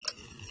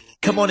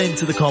come on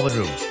into the common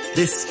room.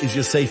 This is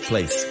your safe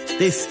place.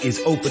 This is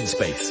open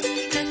space.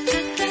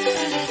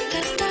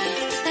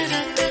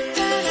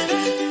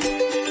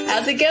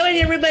 How's it going,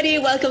 everybody?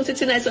 Welcome to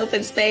tonight's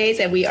Open Space,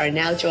 and we are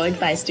now joined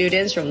by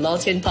students from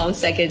Pong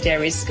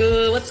Secondary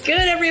School. What's good,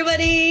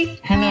 everybody?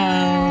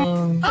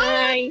 Hello.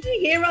 Hi.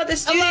 Here are the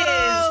students.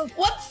 Hello.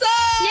 What's up?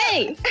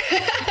 Yay!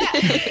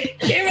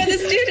 Here are the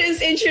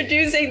students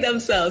introducing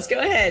themselves. Go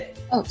ahead.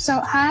 Oh, so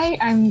hi,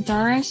 I'm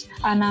Doris,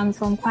 and I'm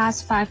from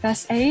class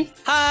 5SA.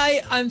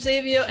 Hi, I'm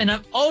Xavier, and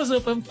I'm also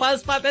from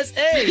class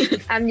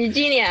 5SA. I'm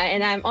Eugenia,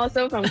 and I'm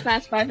also from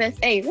class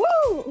 5SA.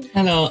 Woo!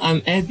 Hello,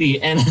 I'm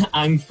Eddie, and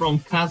I'm from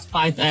class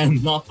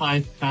 5M, not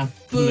 5 class.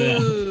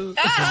 Boo.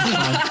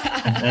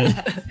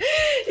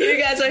 You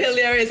guys are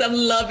hilarious. I'm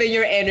loving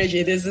your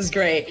energy. This is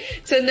great.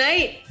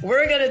 Tonight,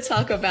 we're going to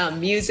talk about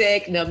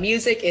music. Now,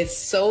 music is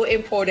so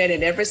important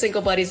in every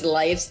single body's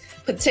lives,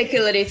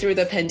 particularly through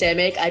the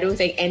pandemic. I don't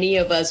think any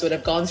of us would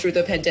have gone through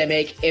the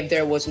pandemic if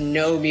there was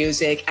no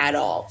music at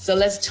all. So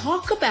let's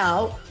talk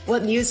about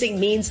what music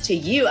means to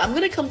you. I'm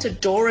going to come to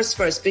Doris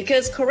first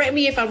because, correct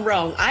me if I'm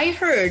wrong, I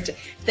heard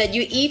that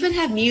you even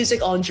have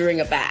music on during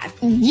a bath.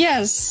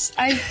 Yes,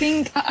 I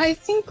think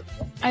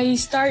I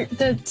started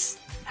that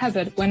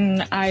habit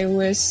when I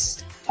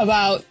was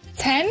about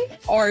 10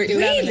 or 11.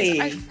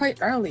 Really? Quite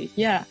early,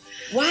 yeah.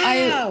 Wow.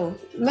 I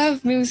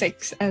love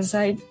music, as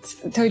I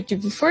told you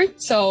before.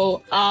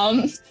 So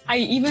I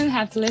even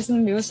have to listen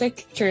to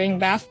music during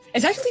bath.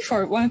 It's actually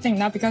for one thing,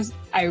 not because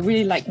I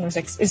really like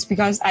music. It's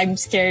because I'm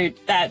scared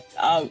that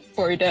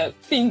for the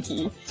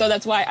thingy. So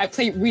that's why I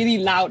play really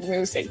loud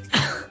music.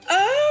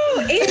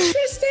 Oh,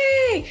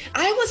 interesting.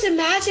 I was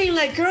imagining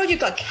like, girl, you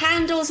got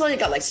candles on, you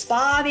got like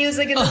spa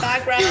music in the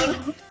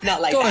background.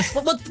 Not like Doris,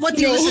 that. what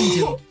do you listen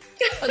to?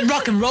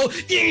 Rock and roll.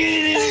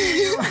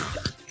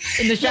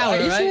 In the shower,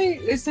 I'm right? usually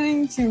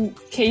listening to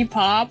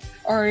K-pop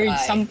or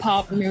some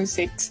pop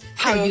music.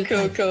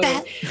 Cool.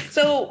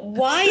 So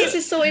why is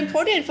it so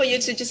important for you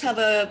to just have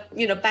a,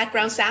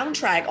 background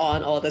soundtrack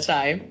on all the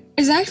time?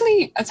 It's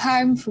actually a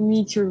time for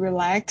me to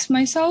relax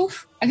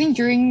myself. I think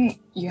during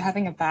you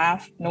having a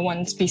bath, no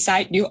one's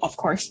beside you, of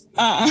course.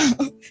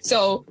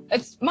 So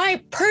it's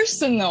my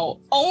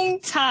personal own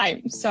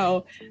time.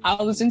 So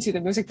I'll listen to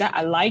the music that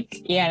I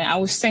like and I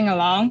will sing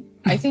along.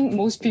 I think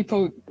most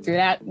people do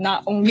that,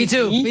 not only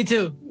Me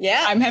too.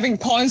 Yeah. I'm having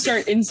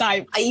concert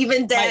inside. I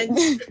even dance.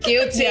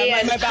 Guilty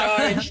Yeah, my and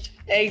charged.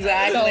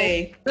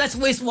 Exactly. Let's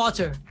waste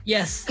water.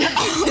 Yes.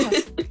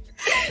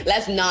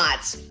 Let's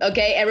not.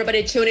 Okay,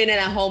 everybody tuning in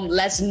at home,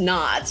 let's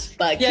not.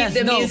 But keep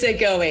the music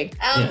going.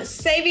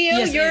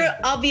 Xavier, you're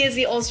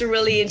obviously also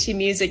really into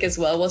music as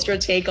well. What's your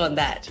take on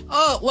that?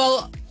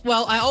 Oh,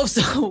 well, I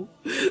also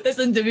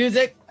listen to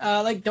music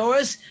like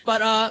Doris.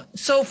 But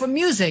so for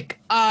music,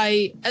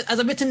 as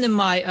I've written in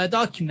my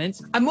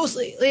documents, I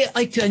mostly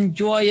like to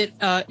enjoy it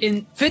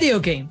in video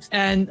games.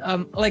 And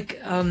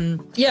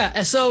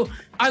so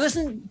I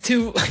listen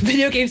to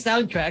video game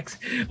soundtracks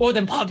more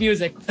than pop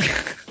music.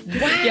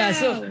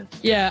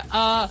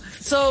 Wow.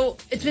 So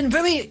it's been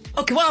very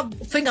okay. One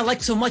thing I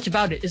like so much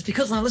about it is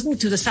because when I listen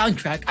to the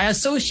soundtrack, I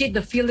associate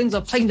the feelings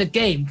of playing the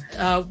game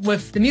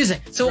with the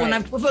music. So when I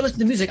listen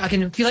to music, I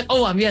can feel like,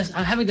 I'm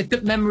having the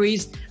good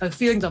memories,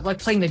 feelings of like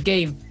playing the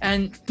game.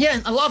 And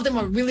a lot of them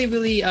are really,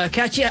 really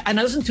catchy. And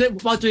I listen to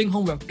it while doing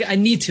homework. I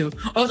need to,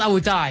 or else I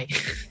will die.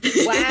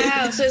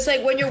 Wow. So it's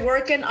like when you're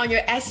working on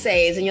your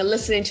essays and you're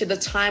listening to the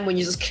time when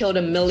you just killed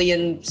 1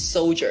 million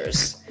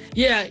soldiers.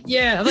 Yeah.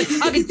 I'm like,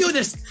 I can do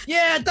this.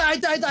 Yeah,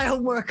 die,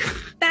 homework.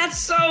 That's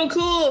so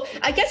cool.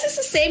 I guess it's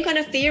the same kind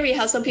of theory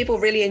how some people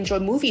really enjoy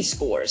movie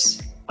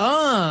scores.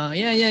 Oh,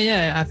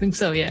 yeah. I think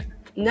so, yeah.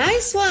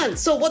 Nice one.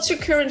 So what's your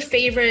current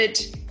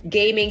favorite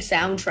gaming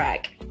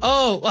soundtrack?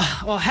 Oh,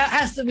 well,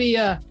 has to be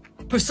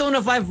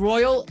Persona 5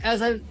 Royal,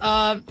 as I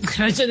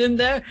mentioned in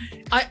there.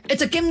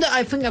 It's a game that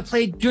I think I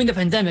played during the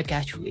pandemic,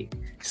 actually.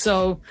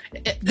 So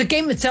the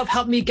game itself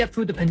helped me get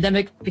through the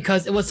pandemic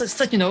because it was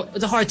such it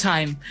was a hard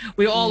time.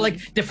 We were all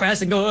like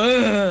depressed and go,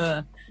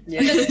 ugh.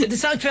 Yeah. The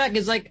soundtrack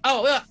is like,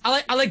 I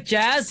like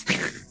jazz.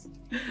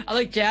 I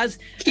like jazz.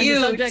 Cute.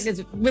 And the soundtrack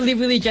is really,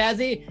 really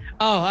jazzy.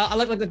 Oh, I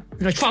like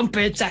the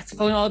trumpet,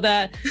 saxophone, all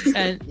that.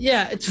 And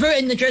it's very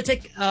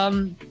energetic.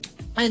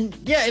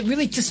 It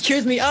really just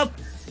cheers me up.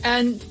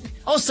 And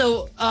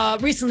also,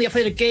 recently I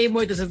played a game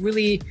where there's a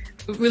really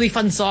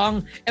fun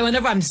song, and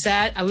whenever I'm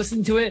sad I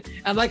listen to it.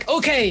 I'm like,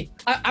 okay,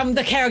 I'm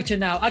the character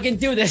now, I can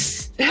do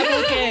this.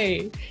 I'm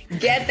okay.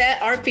 Get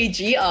that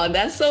RPG on.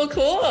 That's so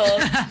cool.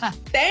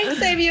 Thanks,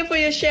 Xavier, for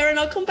your sharing.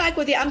 I'll come back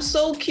with you. I'm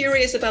so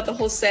curious about the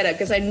whole setup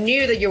because I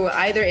knew that you were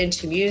either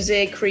into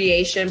music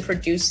creation,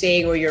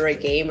 producing, or you're a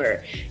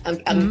gamer.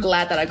 I'm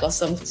glad that I got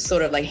some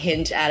sort of like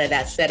hint out of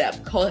that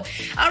setup. Cool.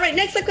 All right,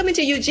 next up, coming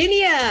to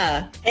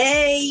Eugenia.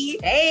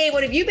 Hey,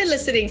 what have you been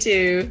listening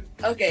to?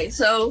 Okay,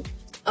 so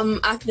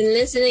I've been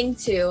listening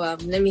to,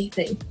 let me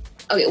think.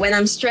 Okay, when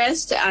I'm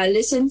stressed, I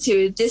listen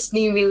to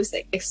Disney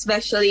music,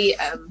 especially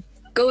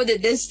Go the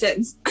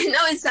Distance. I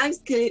know it sounds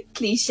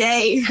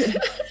cliche,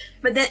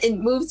 but then it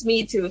moves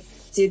me to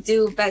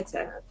do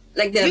better.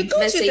 like the You go to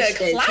message the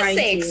they're trying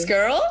classics, to.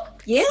 girl.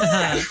 Yeah.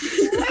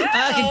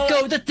 I can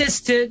go the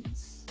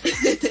distance.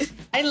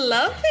 I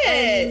love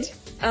it.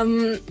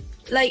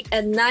 Like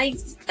at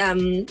night,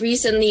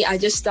 recently I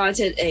just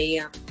started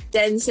a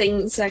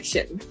dancing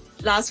section.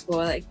 Lasts for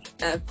like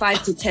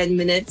 5 to 10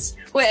 minutes,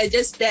 where I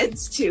just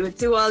dance to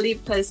Dua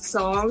Lipa's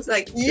songs,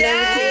 like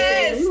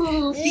Yes!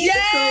 Levitating. Ooh,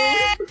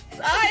 Yes!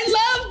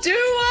 I love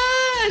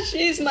Dua!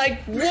 She's my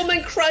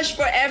woman crush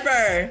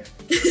forever.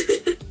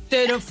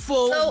 Did a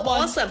full So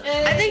one. awesome.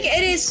 I think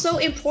it is so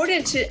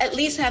important to at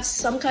least have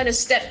some kind of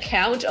step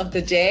count of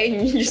the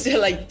day. You say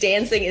like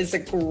dancing is a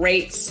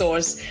great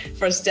source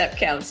for step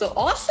count. So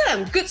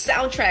awesome. Good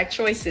soundtrack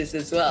choices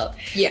as well.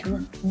 Yeah.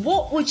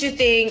 What would you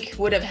think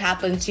would have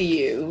happened to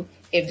you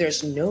if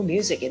there's no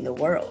music in the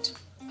world?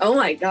 Oh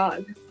my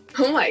god.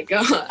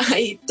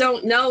 I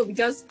don't know,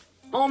 because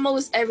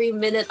almost every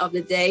minute of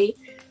the day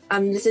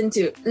I'm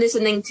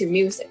listening to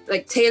music,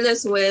 like Taylor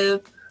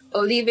Swift,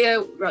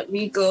 Olivia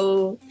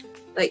Rodrigo,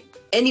 like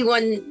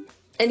anyone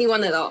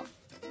at all.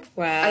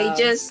 Wow. I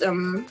just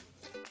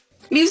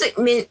music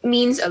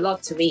means a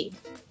lot to me.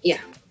 Yeah.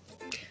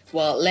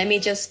 Well, let me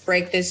just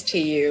break this to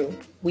you.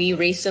 We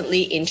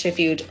recently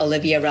interviewed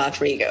Olivia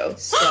Rodrigo.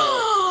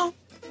 So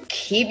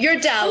keep your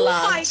dial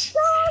locked.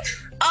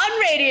 On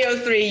Radio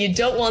 3, you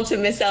don't want to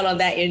miss out on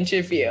that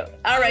interview.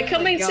 All right,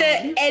 coming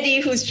to Eddie,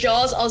 whose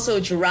jaws also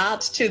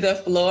dropped to the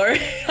floor.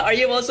 Are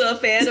you also a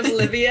fan of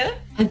Olivia?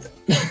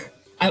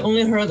 I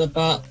only heard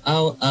about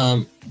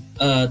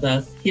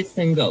the hit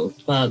singles,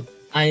 but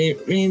I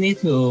really need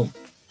to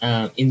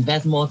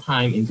invest more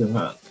time into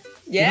her.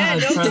 Yeah,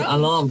 I've no heard a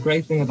problem. lot of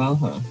great things about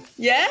her.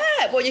 Yeah,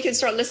 well, you can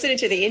start listening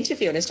to the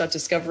interview and start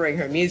discovering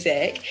her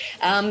music.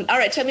 All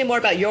right, tell me more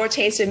about your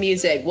taste in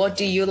music. What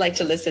do you like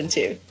to listen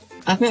to?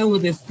 I think I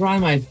would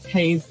describe my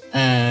taste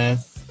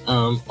as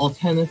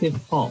alternative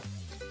pop,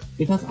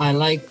 because I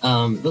like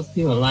those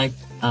people like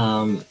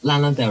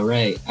Lana Del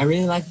Rey. I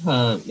really like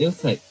her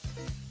music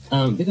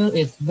because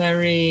it's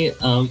very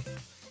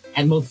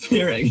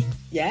atmospheric.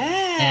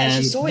 Yeah,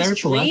 And she's always very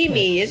dreamy,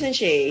 poetic. isn't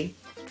she?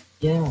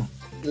 Yeah.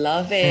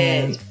 Love it.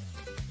 And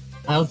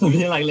I also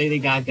really like Lady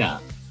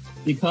Gaga,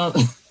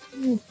 because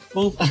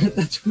both are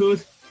the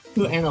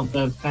two ends of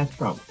the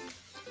spectrum.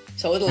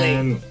 Totally.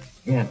 And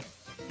yeah,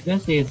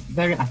 because she's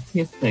very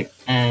artistic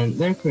and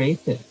very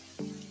creative.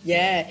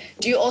 Yeah.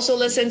 Do you also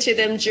listen to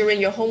them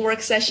during your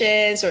homework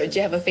sessions, or do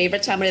you have a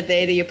favorite time of the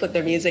day that you put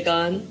their music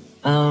on?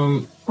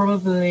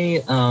 Probably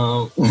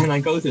when I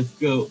go to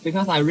school,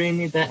 because I really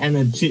need that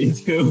energy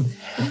to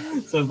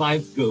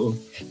survive school.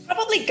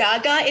 Probably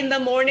Gaga in the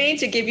morning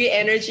to give you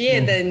energy,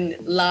 and then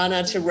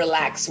Lana to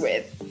relax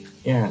with.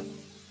 Yeah.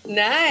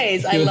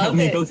 Nice. I She'll love help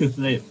me it. go to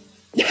sleep.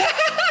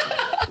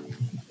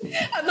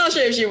 I'm not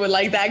sure if she would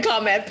like that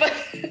comment, but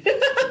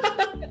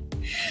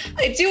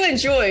I do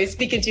enjoy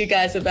speaking to you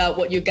guys about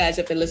what you guys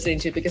have been listening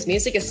to, because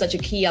music is such a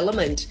key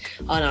element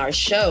on our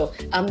show.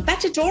 Back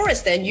to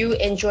Doris then. You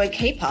enjoy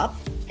K-pop,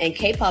 and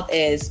K-pop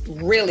is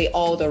really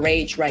all the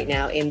rage right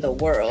now in the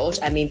world.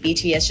 I mean,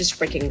 BTS just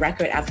breaking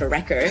record after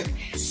record.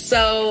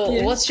 So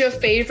what's your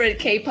favorite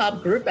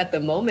K-pop group at the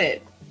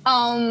moment?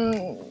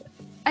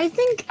 I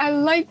think I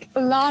like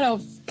a lot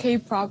of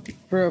K-pop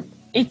group.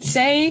 It's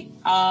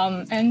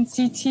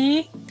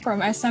NCT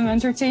from SM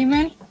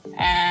Entertainment,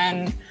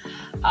 and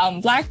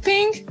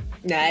Blackpink,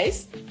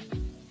 Nice.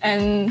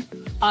 and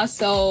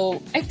also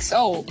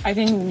EXO. I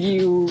think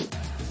you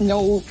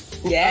know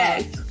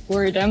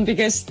for them,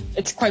 because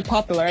it's quite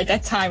popular at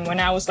that time when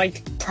I was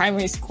like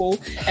primary school,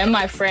 and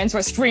my friends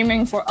were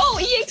screaming for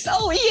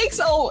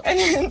EXO, and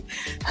then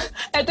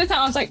at the time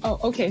I was like, oh,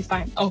 okay,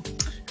 fine. Oh,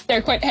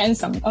 they're quite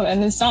handsome. Oh,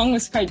 and the song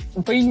was quite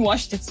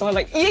brainwashed. So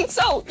like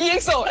EXO,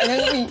 and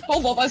then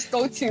both of us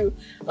go to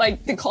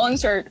like the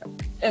concert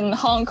in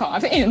Hong Kong. I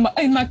think in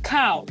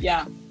Macau.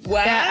 Yeah.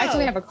 Wow. They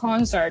actually have a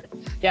concert.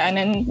 Yeah, and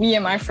then me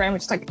and my friend were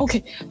just like,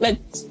 okay,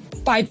 let's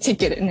buy a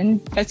ticket and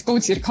then let's go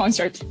to the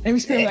concert. And we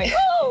scream like,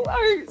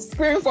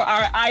 scream for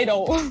our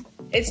idol.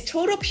 It's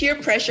total peer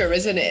pressure,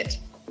 isn't it?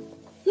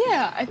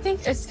 Yeah, I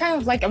think it's kind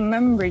of like a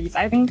memories.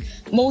 I think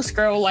most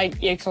girls like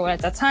EXO at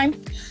that time.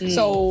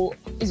 So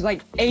it's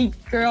like 8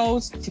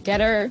 girls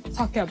together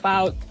talking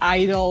about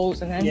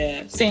idols, and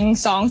then sing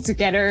songs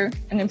together,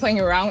 and then playing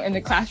around in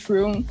the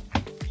classroom.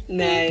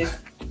 Nice.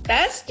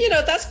 That's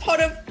part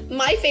of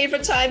my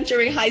favorite time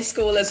during high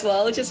school as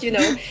well. Just,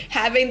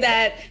 having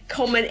that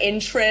common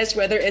interest,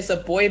 whether it's a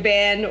boy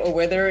band or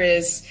whether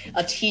it's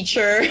a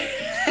teacher,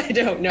 I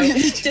don't know,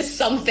 just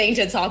something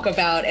to talk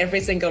about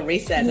every single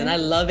recess. And I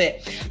love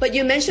it. But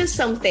you mentioned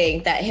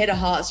something that hit a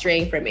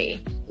heartstring for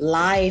me.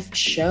 Live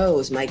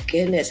shows. My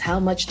goodness, how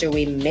much do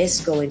we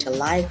miss going to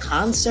live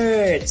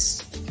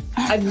concerts?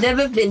 I've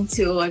never been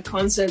to a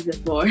concert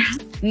before.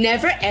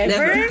 Never,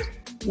 ever?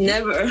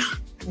 Never.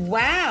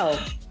 Wow.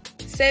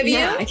 Savio?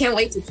 Yeah, I can't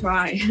wait to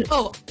try.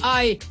 Oh,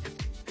 I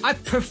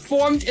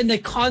performed in the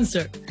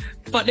concert,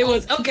 but it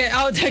was, okay,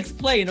 I'll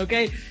explain,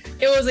 okay?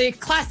 It was a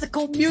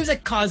classical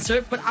music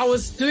concert, but I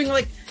was doing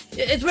like,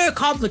 it's very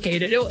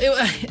complicated.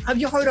 Have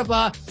you heard of,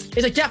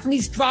 it's a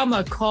Japanese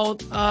drama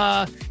called,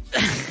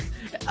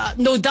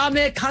 No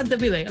Dame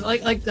Cantabile,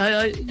 like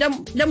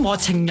音和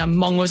情人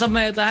夢 or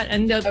something like that.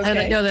 And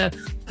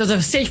there's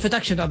a stage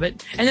production of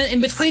it. And then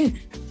in between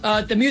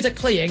the music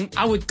playing,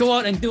 I would go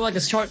out and do like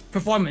a short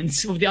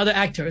performance with the other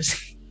actors.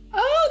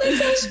 Oh, that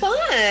sounds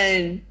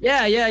fun.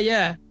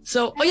 Yeah.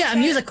 So, and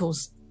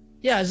musicals.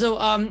 Yeah, so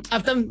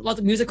I've done lots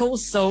of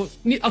musicals. So,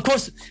 of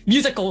course,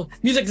 music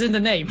is in the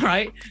name,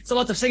 right? So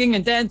lots of singing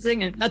and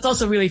dancing, and that's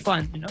also really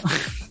fun, you know.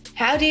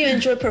 How do you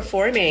enjoy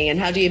performing, and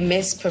how do you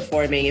miss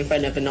performing in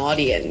front of an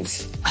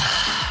audience?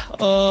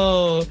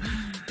 Oh,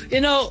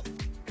 you know,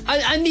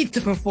 I need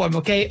to perform,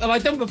 okay? If I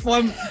don't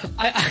perform,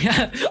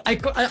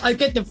 I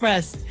get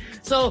depressed.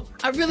 So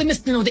I really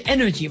miss, you know, the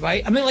energy,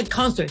 right? I mean, like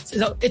concerts.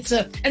 So it's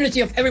the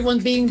energy of everyone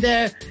being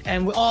there,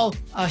 and we're all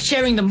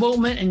sharing the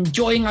moment,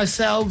 enjoying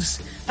ourselves.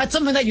 That's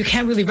something that you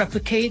can't really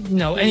replicate, you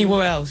know,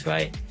 anywhere else,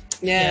 right?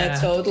 Yeah,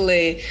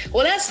 totally.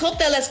 Well, let's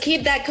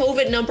keep that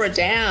COVID number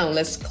down.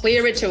 Let's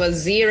clear it to a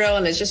 0,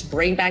 and let's just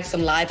bring back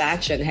some live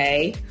action,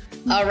 hey?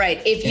 All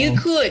right. If you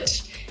could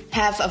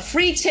have a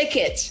free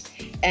ticket,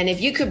 and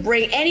if you could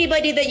bring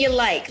anybody that you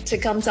like to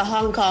come to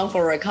Hong Kong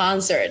for a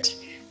concert,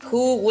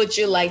 who would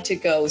you like to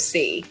go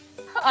see?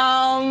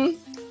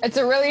 It's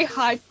a really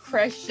hard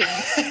question.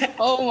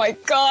 Oh my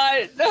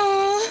god.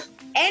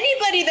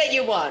 Anybody that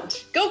you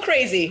want. Go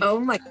crazy. Oh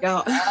my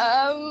god.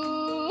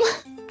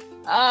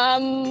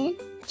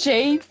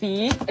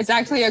 JB is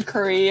actually a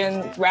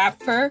Korean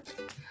rapper.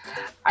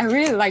 I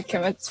really like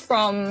him. It's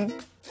from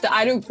the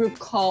idol group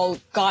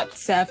called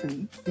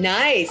GOT7.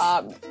 Nice.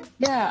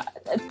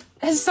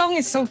 His song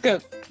is so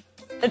good.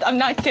 I'm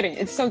not kidding.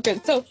 It's so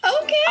good. So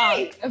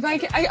okay. If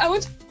I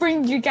would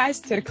bring you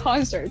guys to the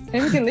concert,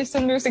 and we can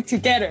listen to music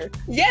together.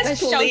 Yes, Let's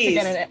please. shout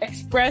together and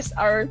express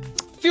our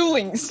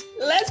feelings.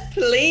 Let's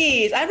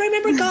please. I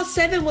remember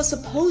GOT7 was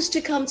supposed to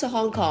come to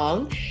Hong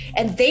Kong,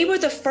 and they were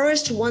the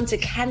first one to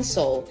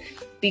cancel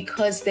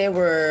because there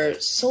were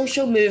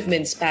social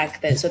movements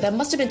back then. So that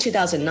must have been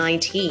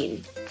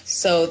 2019.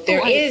 So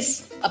there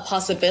is a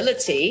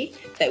possibility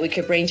that we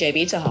could bring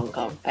JB to Hong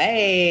Kong.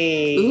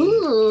 Hey.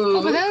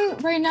 Ooh. But then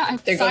right now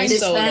They're going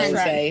solo,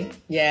 say.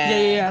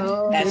 Yeah.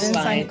 That's Didn't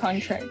sign fine.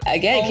 contract.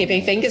 Again,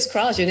 keeping fingers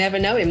crossed. You never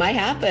know. It might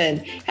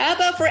happen. How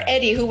about for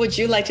Eddie? Who would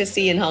you like to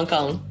see in Hong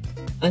Kong?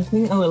 I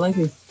think I would like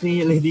to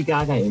see Lady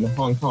Gaga in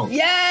Hong Kong.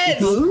 Yes.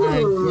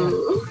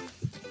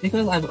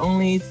 Because I've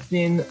only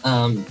seen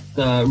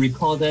the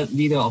recorded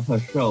video of her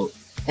show,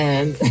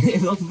 and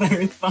it was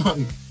very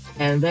fun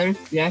and very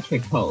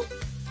theatrical.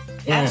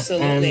 Yeah,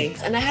 Absolutely.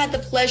 And I had the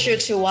pleasure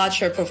to watch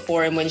her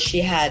perform when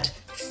she had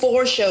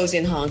 4 shows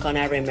in Hong Kong,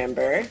 I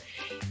remember.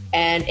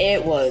 And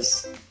it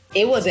was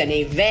an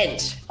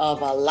event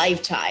of a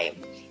lifetime.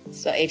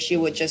 So if she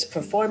would just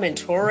perform and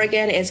tour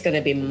again, it's going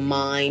to be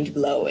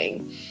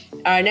mind-blowing.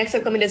 All right, next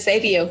up coming to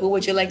Xavier, who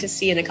would you like to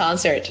see in a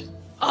concert?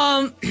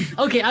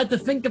 Okay, I have to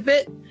think a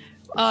bit.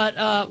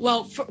 I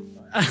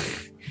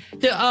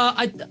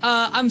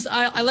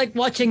like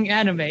watching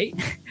anime.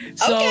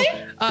 So,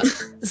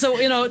 so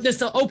you know, there's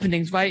the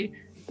openings, right?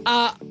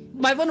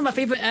 One of my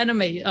favorite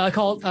anime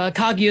called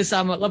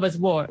Kaguya-sama Love is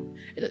War.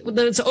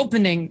 It's an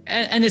opening,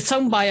 and it's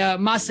sung by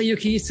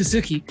Masayuki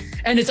Suzuki,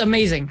 and it's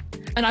amazing.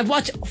 And I've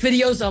watched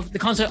videos of the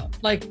concert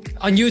like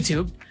on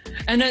YouTube,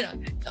 and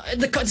then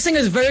the singer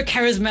is very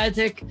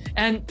charismatic,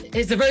 and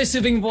it's a very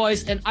soothing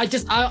voice, and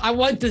I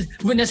want to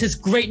witness his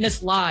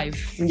greatness live.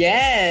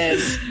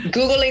 Yes.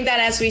 Googling that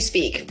as we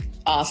speak.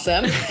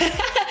 Awesome.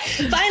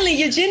 Finally,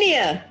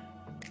 Eugenia,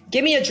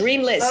 give me a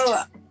dream list.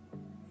 Oh,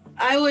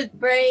 I would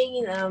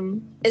bring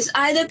it's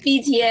either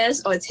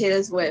BTS or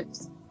Taylor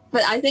Swift,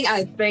 but I think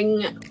I'd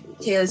bring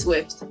Taylor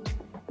Swift.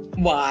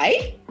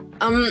 Why?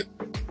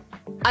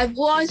 I've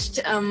watched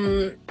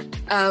a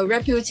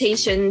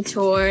Reputation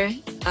tour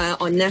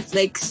on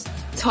Netflix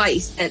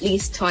at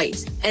least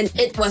twice, and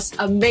it was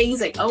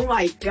amazing. Oh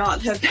my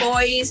god, her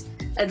voice,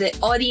 the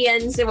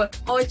audience, they were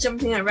all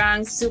jumping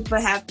around, super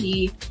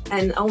happy,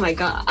 and oh my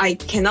god, I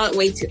cannot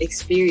wait to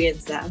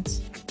experience that.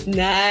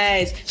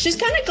 Nice. She's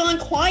kind of gone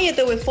quiet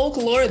though with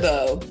folklore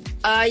though.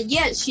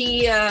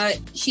 She's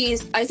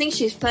I think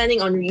she's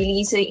planning on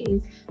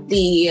releasing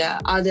the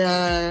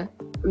other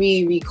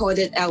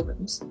re-recorded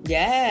albums.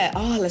 Yeah.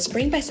 Oh, let's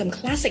bring back some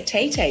classic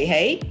Tay-Tay,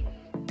 hey?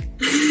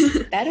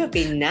 That would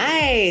be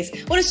nice.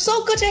 Well, it's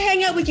so good to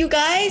hang out with you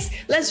guys.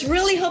 Let's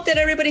really hope that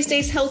everybody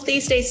stays healthy,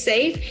 stays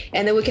safe,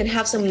 and then we can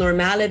have some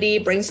normality,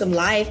 bring some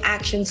live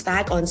actions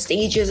back on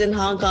stages in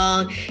Hong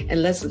Kong,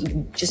 and let's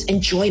just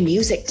enjoy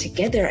music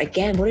together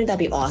again. Wouldn't that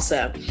be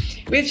awesome?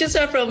 We've just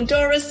heard from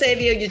Doris,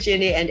 Xavier,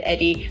 Eugenia, and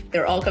Eddie.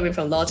 They're all coming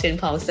from Law Tin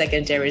Pong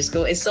Secondary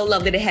School. It's so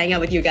lovely to hang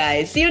out with you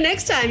guys. See you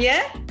next time,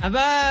 yeah?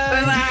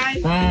 Bye-bye.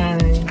 Bye-bye. Bye.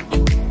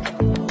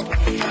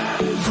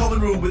 Common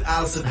Room with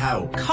Alison Howe.